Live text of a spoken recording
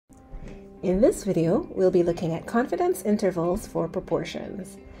In this video, we'll be looking at confidence intervals for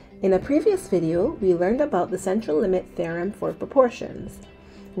proportions. In a previous video, we learned about the central limit theorem for proportions.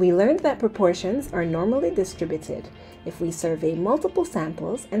 We learned that proportions are normally distributed if we survey multiple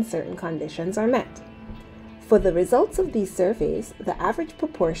samples and certain conditions are met. For the results of these surveys, the average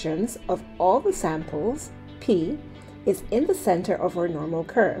proportions of all the samples, P, is in the center of our normal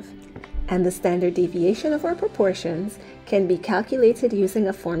curve, and the standard deviation of our proportions can be calculated using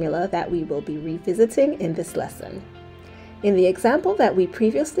a formula that we will be revisiting in this lesson. In the example that we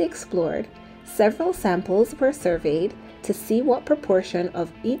previously explored, several samples were surveyed to see what proportion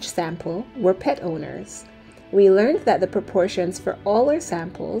of each sample were pet owners. We learned that the proportions for all our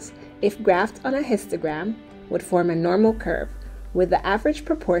samples, if graphed on a histogram, would form a normal curve with the average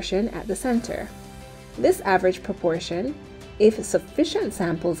proportion at the center. This average proportion, if sufficient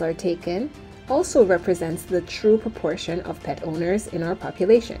samples are taken, also represents the true proportion of pet owners in our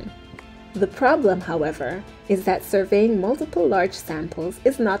population. The problem, however, is that surveying multiple large samples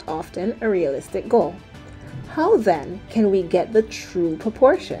is not often a realistic goal. How then can we get the true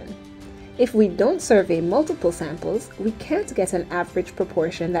proportion? If we don't survey multiple samples, we can't get an average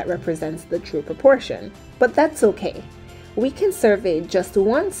proportion that represents the true proportion. But that's okay. We can survey just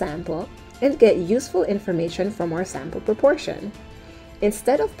one sample and get useful information from our sample proportion.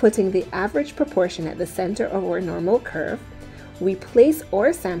 Instead of putting the average proportion at the center of our normal curve, we place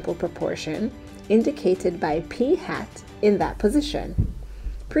our sample proportion, indicated by p hat, in that position.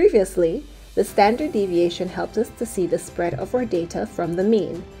 Previously, the standard deviation helped us to see the spread of our data from the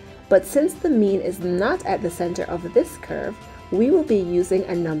mean, but since the mean is not at the center of this curve, we will be using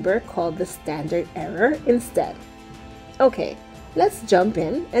a number called the standard error instead. Okay, let's jump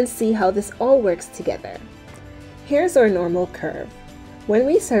in and see how this all works together. Here's our normal curve. When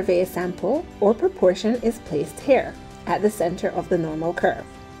we survey a sample, our proportion is placed here, at the center of the normal curve.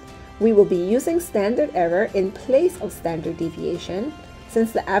 We will be using standard error in place of standard deviation,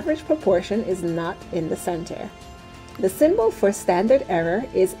 since the average proportion is not in the center. The symbol for standard error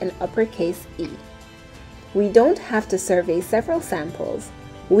is an uppercase E. We don't have to survey several samples.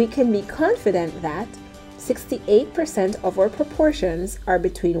 We can be confident that 68% of our proportions are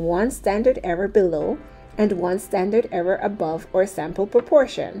between one standard error below and one standard error above our sample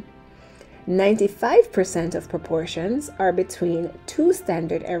proportion. 95% of proportions are between two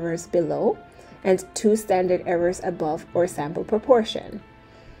standard errors below and two standard errors above our sample proportion.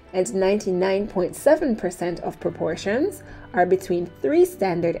 And 99.7% of proportions are between three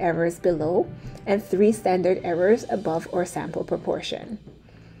standard errors below and three standard errors above our sample proportion.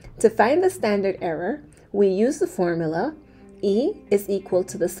 To find the standard error, we use the formula E is equal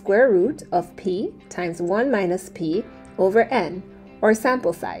to the square root of P times 1 minus P over N, or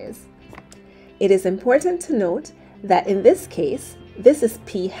sample size. It is important to note that in this case, this is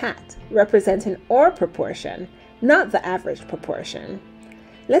P hat, representing our proportion, not the average proportion.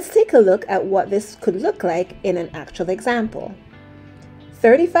 Let's take a look at what this could look like in an actual example.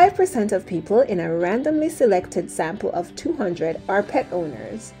 35% of people in a randomly selected sample of 200 are pet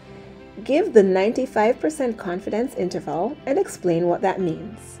owners. Give the 95% confidence interval and explain what that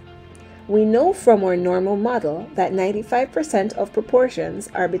means. We know from our normal model that 95% of proportions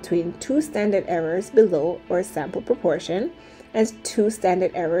are between two standard errors below our sample proportion and two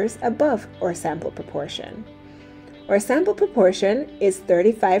standard errors above our sample proportion. Our sample proportion is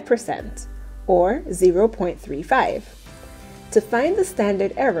 35%, or 0.35. To find the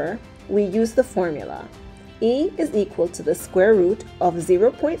standard error, we use the formula E is equal to the square root of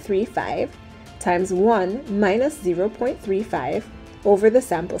 0.35 times 1 minus 0.35 over the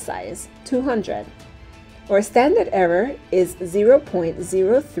sample size, 200. Our standard error is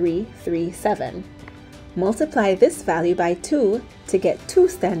 0.0337. Multiply this value by 2 to get two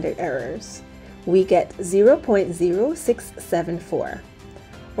standard errors. We get 0.0674.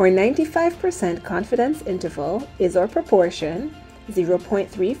 Our 95% confidence interval is our proportion,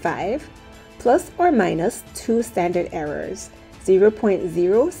 0.35, plus or minus two standard errors,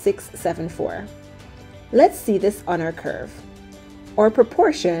 0.0674. Let's see this on our curve. Our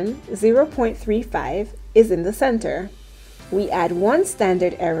proportion, 0.35, is in the center. We add one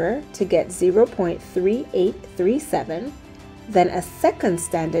standard error to get 0.3837, then a second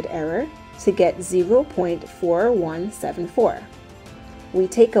standard error to get 0.4174. We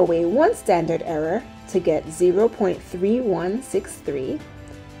take away one standard error to get 0.3163,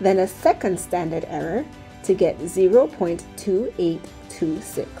 then a second standard error to get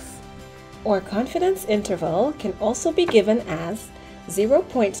 0.2826. Our confidence interval can also be given as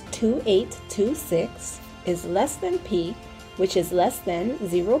 0.2826 is less than P, which is less than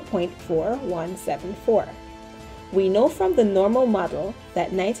 0.4174. We know from the normal model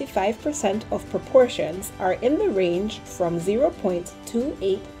that 95% of proportions are in the range from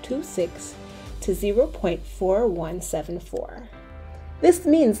 0.2826 to 0.4174. This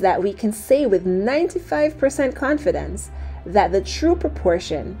means that we can say with 95% confidence that the true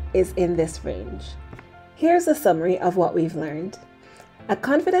proportion is in this range. Here's a summary of what we've learned. A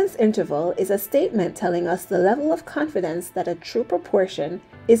confidence interval is a statement telling us the level of confidence that a true proportion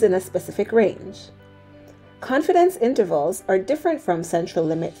is in a specific range. Confidence intervals are different from central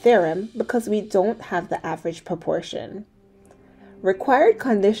limit theorem because we don't have the average proportion. Required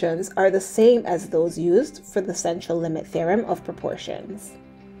conditions are the same as those used for the central limit theorem of proportions.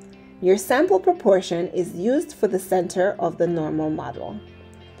 Your sample proportion is used for the center of the normal model.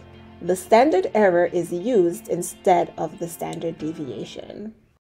 The standard error is used instead of the standard deviation.